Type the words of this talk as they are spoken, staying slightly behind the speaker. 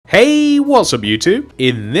Hey, what's up YouTube?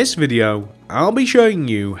 In this video, I'll be showing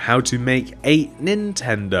you how to make a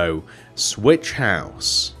Nintendo Switch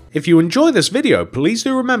house. If you enjoy this video, please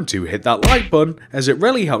do remember to hit that like button, as it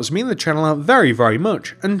really helps me and the channel out very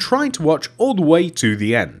much, and try to watch all the way to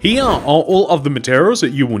the end. Here are all of the materials that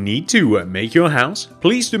you will need to make your house.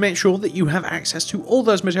 Please do make sure that you have access to all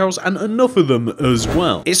those materials and enough of them as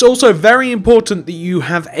well. It's also very important that you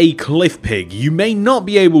have a cliff pig. You may not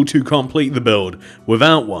be able to complete the build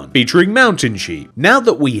without one. Featuring mountain sheep. Now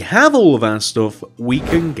that we have all of our stuff, we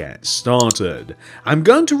can get started. I'm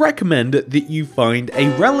going to recommend that you find a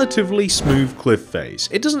relatively smooth cliff face.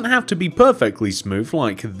 It doesn't have to be perfectly smooth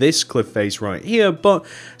like this cliff face right here, but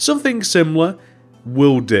something similar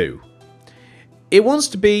will do. It wants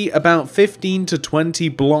to be about 15 to 20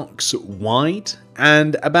 blocks wide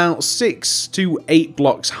and about 6 to 8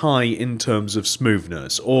 blocks high in terms of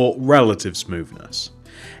smoothness, or relative smoothness.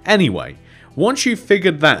 Anyway, once you've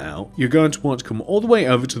figured that out, you're going to want to come all the way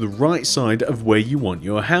over to the right side of where you want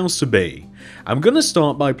your house to be. I'm going to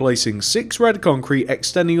start by placing 6 red concrete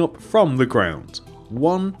extending up from the ground.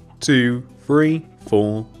 1, 2, 3,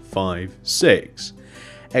 4, 5, 6.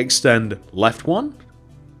 Extend left 1,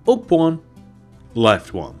 up 1,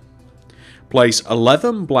 left 1. Place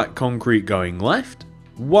 11 black concrete going left.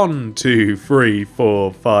 1, 2, 3,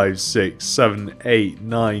 4, 5, 6, 7, 8,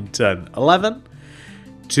 9, 10, 11.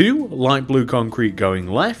 2 light blue concrete going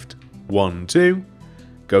left, 1, 2,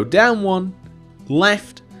 go down 1,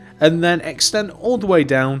 left, and then extend all the way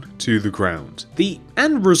down to the ground. The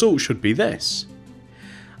end result should be this.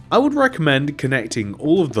 I would recommend connecting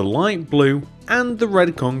all of the light blue and the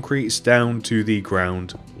red concretes down to the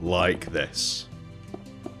ground like this.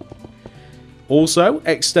 Also,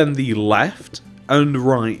 extend the left and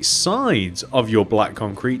right sides of your black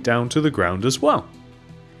concrete down to the ground as well.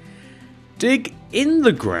 Dig in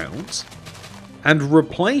the ground and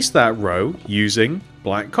replace that row using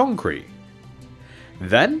black concrete.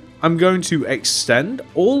 Then I'm going to extend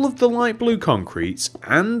all of the light blue concretes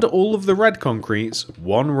and all of the red concretes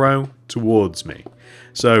one row towards me.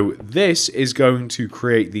 So this is going to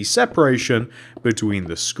create the separation between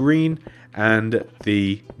the screen and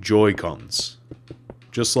the Joy-Cons.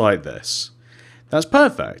 Just like this. That's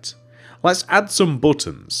perfect. Let's add some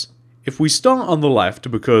buttons. If we start on the left,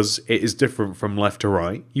 because it is different from left to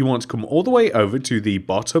right, you want to come all the way over to the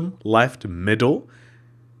bottom left middle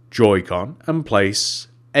Joy-Con and place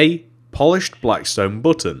a polished blackstone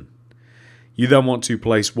button. You then want to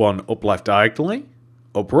place one up left diagonally,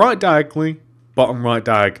 up right diagonally, bottom right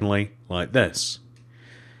diagonally, like this.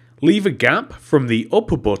 Leave a gap from the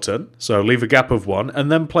upper button, so leave a gap of 1,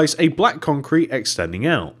 and then place a black concrete extending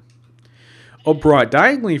out. Up right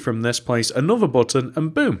diagonally from this, place another button,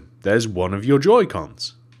 and boom, there's one of your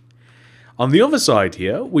Joy-Cons. On the other side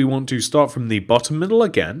here, we want to start from the bottom middle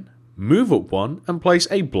again, move up 1, and place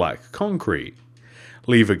a black concrete.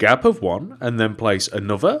 Leave a gap of 1, and then place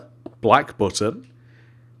another black button,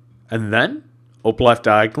 and then up left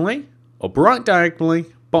diagonally, up right diagonally,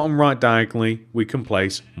 bottom right diagonally, we can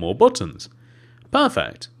place more buttons.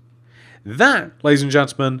 Perfect. That, ladies and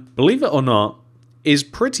gentlemen, believe it or not, is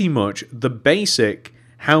pretty much the basic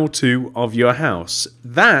how-to of your house.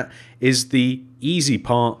 That is the easy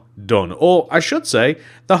part done, or I should say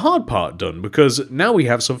the hard part done, because now we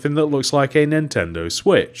have something that looks like a Nintendo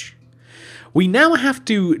Switch. We now have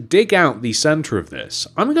to dig out the center of this.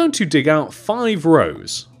 I'm going to dig out 5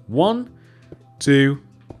 rows. 1, 2,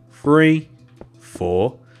 3,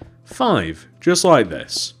 4, 5, just like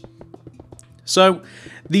this. So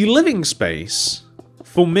the living space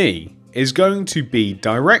for me is going to be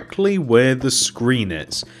directly where the screen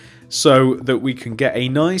is, so that we can get a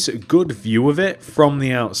nice good view of it from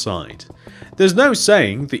the outside. There's no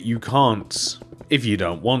saying that you can't, if you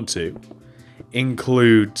don't want to,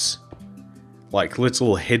 include like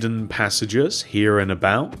little hidden passages here and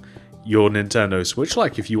about your Nintendo Switch,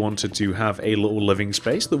 like if you wanted to have a little living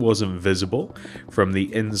space that wasn't visible from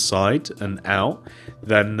the inside and out,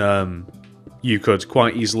 then you could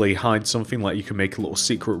quite easily hide something, like you can make a little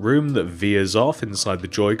secret room that veers off inside the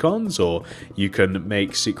Joy-Cons, or you can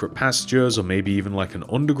make secret passages, or maybe even like an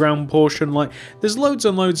underground portion. Like, there's loads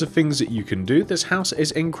and loads of things that you can do. This house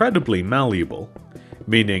is incredibly malleable,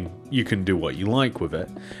 meaning you can do what you like with it.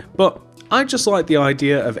 But I just like the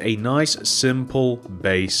idea of a nice simple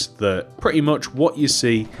base that pretty much what you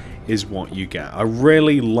see is what you get. I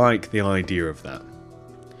really like the idea of that.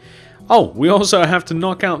 Oh, we also have to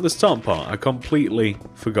knock out this top part. I completely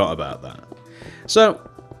forgot about that. So,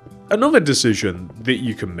 another decision that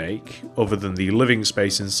you can make, other than the living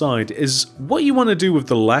space inside, is what you want to do with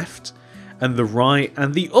the left and the right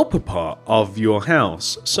and the upper part of your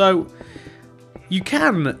house. So, You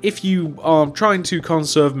can, if you are trying to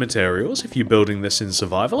conserve materials, if you're building this in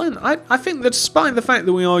survival, and I think that despite the fact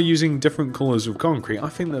that we are using different colours of concrete, I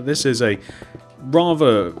think that this is a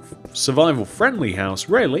rather survival-friendly house,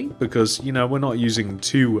 really, because, you know, we're not using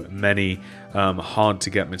too many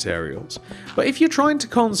hard-to-get materials. But if you're trying to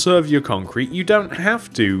conserve your concrete, you don't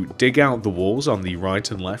have to dig out the walls on the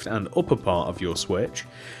right and left and upper part of your switch,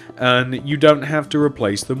 and you don't have to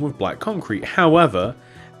replace them with black concrete. However,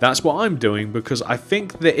 that's what I'm doing because I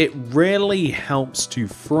think that it really helps to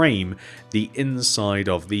frame the inside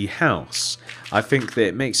of the house. I think that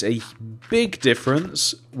it makes a big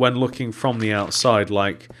difference when looking from the outside,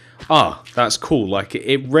 like, ah, that's cool. Like,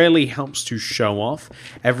 it really helps to show off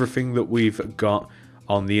everything that we've got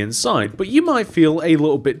on the inside. But you might feel a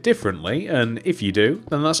little bit differently, and if you do,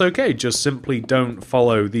 then that's okay. Just simply don't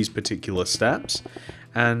follow these particular steps,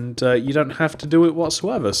 and you don't have to do it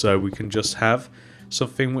whatsoever. So we can just have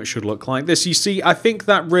something which should look like this. You see, I think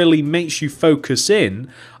that really makes you focus in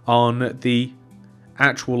on the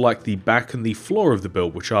actual, like, the back and the floor of the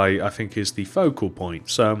build, which I think is the focal point.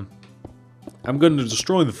 So I'm going to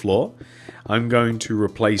destroy the floor. I'm going to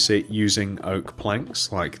replace it using oak planks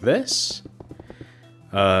like this.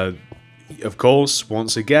 Of course,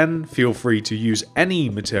 once again, feel free to use any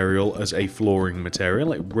material as a flooring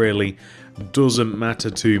material. It really doesn't matter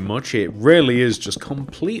too much. It really is just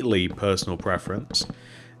completely personal preference.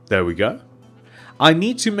 There we go. I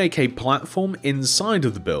need to make a platform inside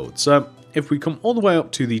of the build. So if we come all the way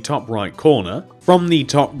up to the top right corner, from the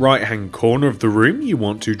top right hand corner of the room, you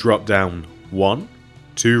want to drop down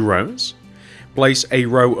 2 rows. Place a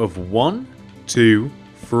row of 1, 2,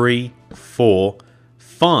 3, 4,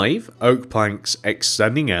 5 oak planks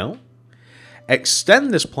extending out.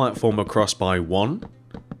 Extend this platform across by 1,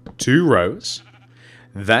 2 rows.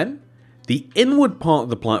 Then, the inward part of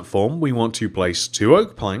the platform, we want to place 2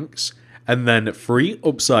 oak planks, and then 3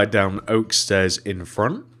 upside down oak stairs in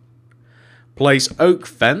front. Place oak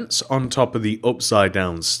fence on top of the upside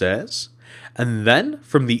down stairs. And then,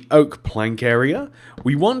 from the oak plank area,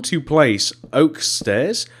 we want to place oak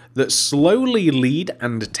stairs that slowly lead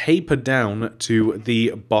and taper down to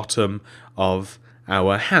the bottom of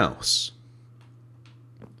our house.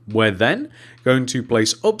 We're then going to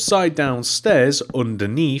place upside down stairs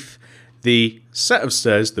underneath the set of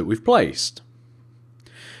stairs that we've placed.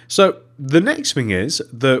 So the next thing is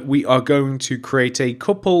that we are going to create a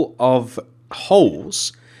couple of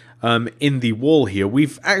holes in the wall here.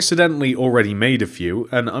 We've accidentally already made a few,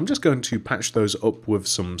 and I'm just going to patch those up with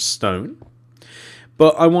some stone.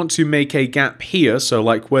 But I want to make a gap here, so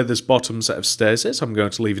like where this bottom set of stairs is, I'm going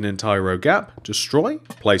to leave an entire row gap, destroy,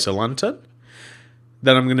 place a lantern.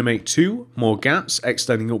 Then I'm going to make 2 more gaps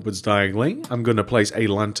extending upwards diagonally. I'm going to place a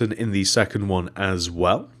lantern in the second one as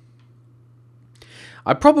well.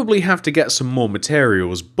 I probably have to get some more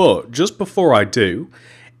materials, but just before I do,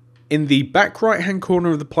 in the back right hand corner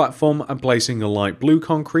of the platform, I'm placing a light blue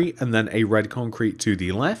concrete and then a red concrete to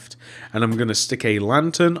the left. And I'm going to stick a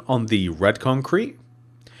lantern on the red concrete.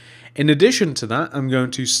 In addition to that, I'm going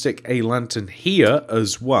to stick a lantern here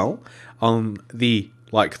as well on the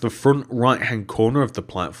front right hand corner of the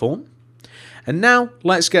platform. And now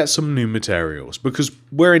let's get some new materials because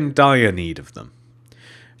we're in dire need of them.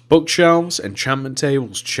 Bookshelves, enchantment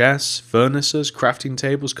tables, chests, furnaces, crafting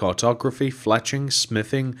tables, cartography, fletching,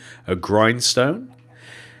 smithing, a grindstone.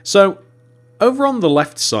 So over on the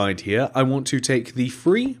left side here, I want to take the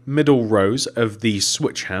 3 middle rows of the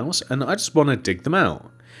switch house and I just want to dig them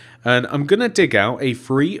out. And I'm going to dig out a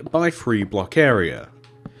 3 by 3 block area.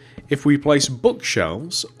 If we place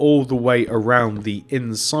bookshelves all the way around the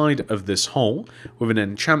inside of this hole with an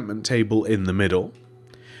enchantment table in the middle,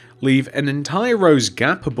 leave an entire row's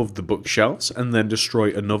gap above the bookshelves and then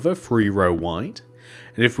destroy another 3 row wide,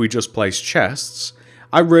 and if we just place chests,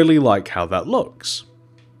 I really like how that looks.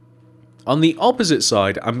 On the opposite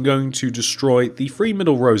side, I'm going to destroy the 3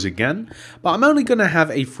 middle rows again, but I'm only going to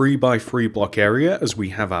have a 3 by 3 block area as we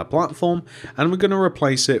have our platform, and we're going to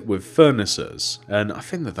replace it with furnaces, and I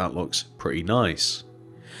think that that looks pretty nice.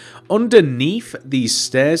 Underneath these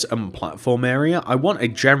stairs and platform area, I want a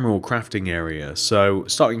general crafting area, so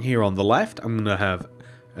starting here on the left, I'm going to have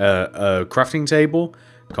a crafting table,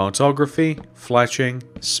 cartography, fletching,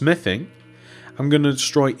 smithing. I'm going to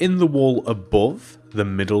destroy in the wall above the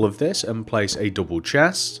middle of this and place a double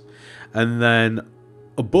chest, and then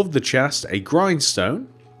above the chest a grindstone.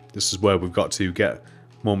 This is where we've got to get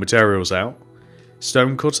more materials out.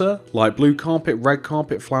 Stone cutter, light blue carpet, red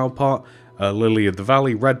carpet, flower pot, lily of the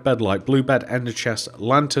valley, red bed, light blue bed, ender chest,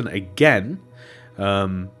 lantern again.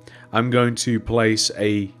 I'm going to place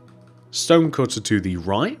a stone cutter to the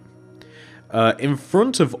right. In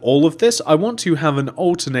front of all of this, I want to have an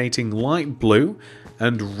alternating light blue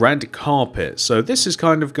and red carpet. So this is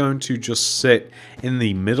kind of going to just sit in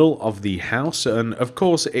the middle of the house, and of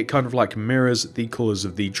course it kind of like mirrors the colours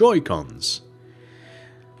of the Joy-Cons.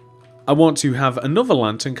 I want to have another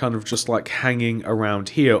lantern kind of just like hanging around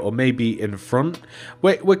here, or maybe in front.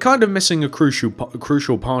 We're kind of missing a crucial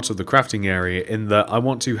part of the crafting area in that I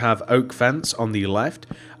want to have oak fence on the left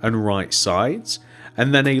and right sides,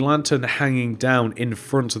 and then a lantern hanging down in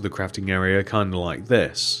front of the crafting area, kind of like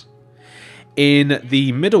this. In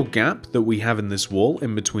the middle gap that we have in this wall,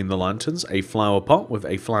 in between the lanterns, a flower pot with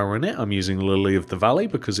a flower in it. I'm using Lily of the Valley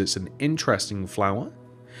because it's an interesting flower.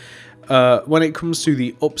 When it comes to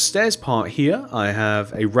the upstairs part here, I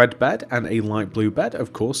have a red bed and a light blue bed,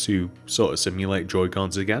 of course, to sort of simulate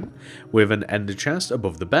Joy-Cons again, with an ender chest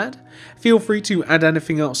above the bed. Feel free to add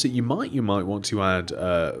anything else that you might. You might want to add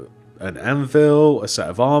an anvil, a set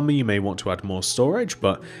of armor, you may want to add more storage,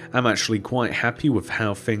 but I'm actually quite happy with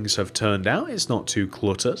how things have turned out. It's not too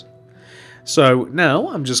cluttered. So now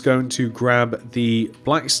I'm just going to grab the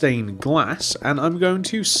black stained glass and I'm going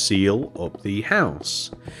to seal up the house.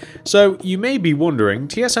 So you may be wondering,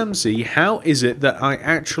 tsmc, how is it that I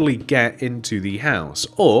actually get into the house?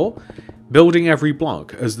 Or building every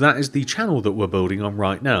block, as that is the channel that we're building on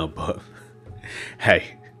right now, but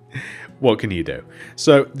hey, what can you do?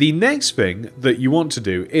 So the next thing that you want to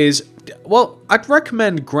do is, well, I'd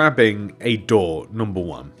recommend grabbing a door, number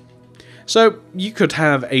one. So you could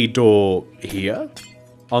have a door here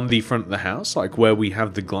on the front of the house, like where we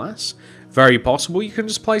have the glass. Very possible you can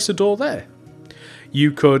just place a door there.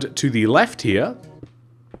 You could, to the left here,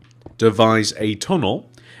 devise a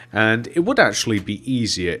tunnel, and it would actually be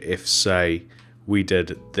easier if, say, we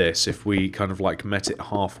did this, if we kind of like met it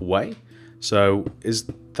halfway. So is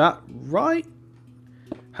that right?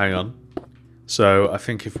 Hang on. So I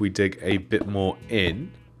think if we dig a bit more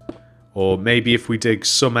in, or maybe if we dig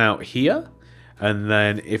some out here, and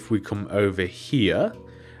then if we come over here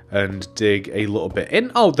and dig a little bit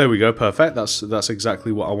in. Oh, there we go, perfect. That's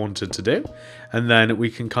exactly what I wanted to do. And then we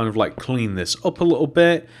can kind of like clean this up a little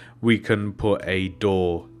bit. We can put a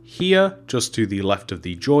door here, just to the left of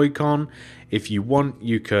the Joy-Con. If you want,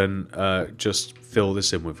 you can just fill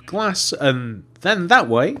this in with glass, and then that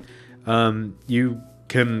way you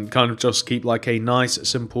can kind of just keep like a nice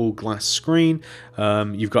simple glass screen.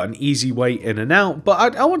 You've got an easy way in and out,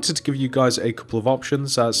 but I wanted to give you guys a couple of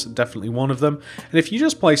options. That's definitely one of them. And if you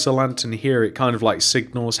just place a lantern here, it kind of like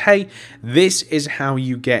signals, hey, this is how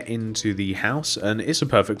you get into the house, and it's a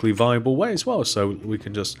perfectly viable way as well. So we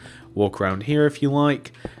can just walk around here if you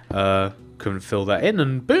like, can fill that in,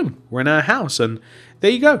 and boom, we're in our house. And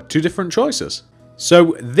there you go, two different choices.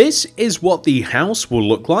 So this is what the house will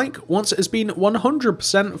look like once it has been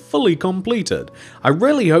 100% fully completed. I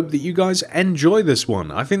really hope that you guys enjoy this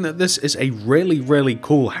one. I think that this is a really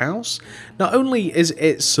cool house. Not only is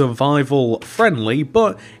it survival friendly,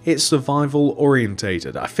 but it's survival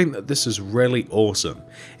orientated. I think that this is really awesome.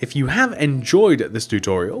 If you have enjoyed this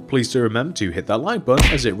tutorial, please do remember to hit that like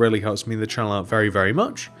button, as it really helps me the channel out very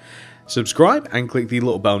much. Subscribe and click the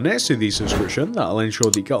little bell next to the subscription. That'll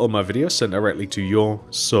ensure that you get all my videos sent directly to your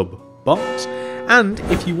sub box. And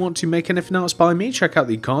if you want to make anything else by me, check out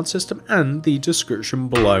the card system and the description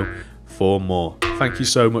below for more. Thank you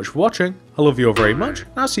so much for watching. I love you all very much,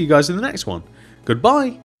 and I'll see you guys in the next one.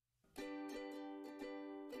 Goodbye!